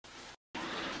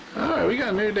Alright, we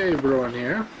got a new day brewing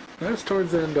here. That's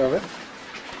towards the end of it.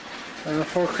 And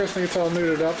before Kristen gets all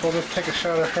nuded up, we'll just take a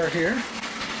shot of her here.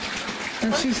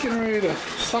 And she's getting ready to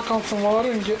suck on some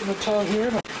water and get in the tub here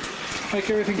to make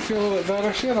everything feel a little bit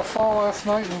better. She had a fall last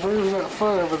night and bruised that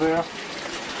foot over there.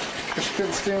 Because she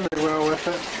couldn't stand very well with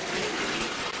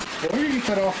it. But we're going to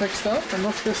get that all fixed up and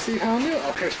let's go see how new.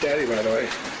 Oh, here's Daddy, by the way.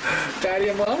 Daddy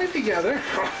and Mommy together.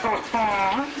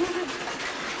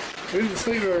 We didn't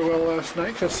sleep very well last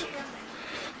night because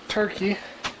Turkey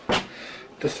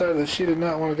decided that she did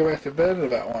not want to go back to bed at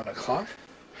about 1 o'clock.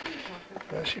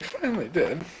 But she finally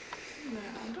did.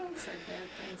 No, don't say bad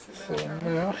things about her. So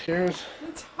now here's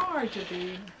It's hard to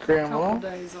be Grandma, a couple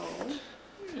days old.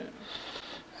 Yeah.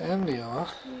 and Neila.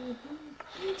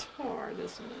 It's hard,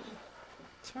 isn't it?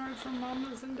 It's hard for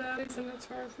mamas and daddies, and it's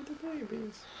hard for the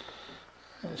babies.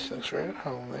 And she looks right at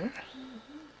home there.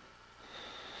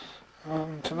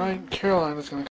 Tonight, Caroline is going to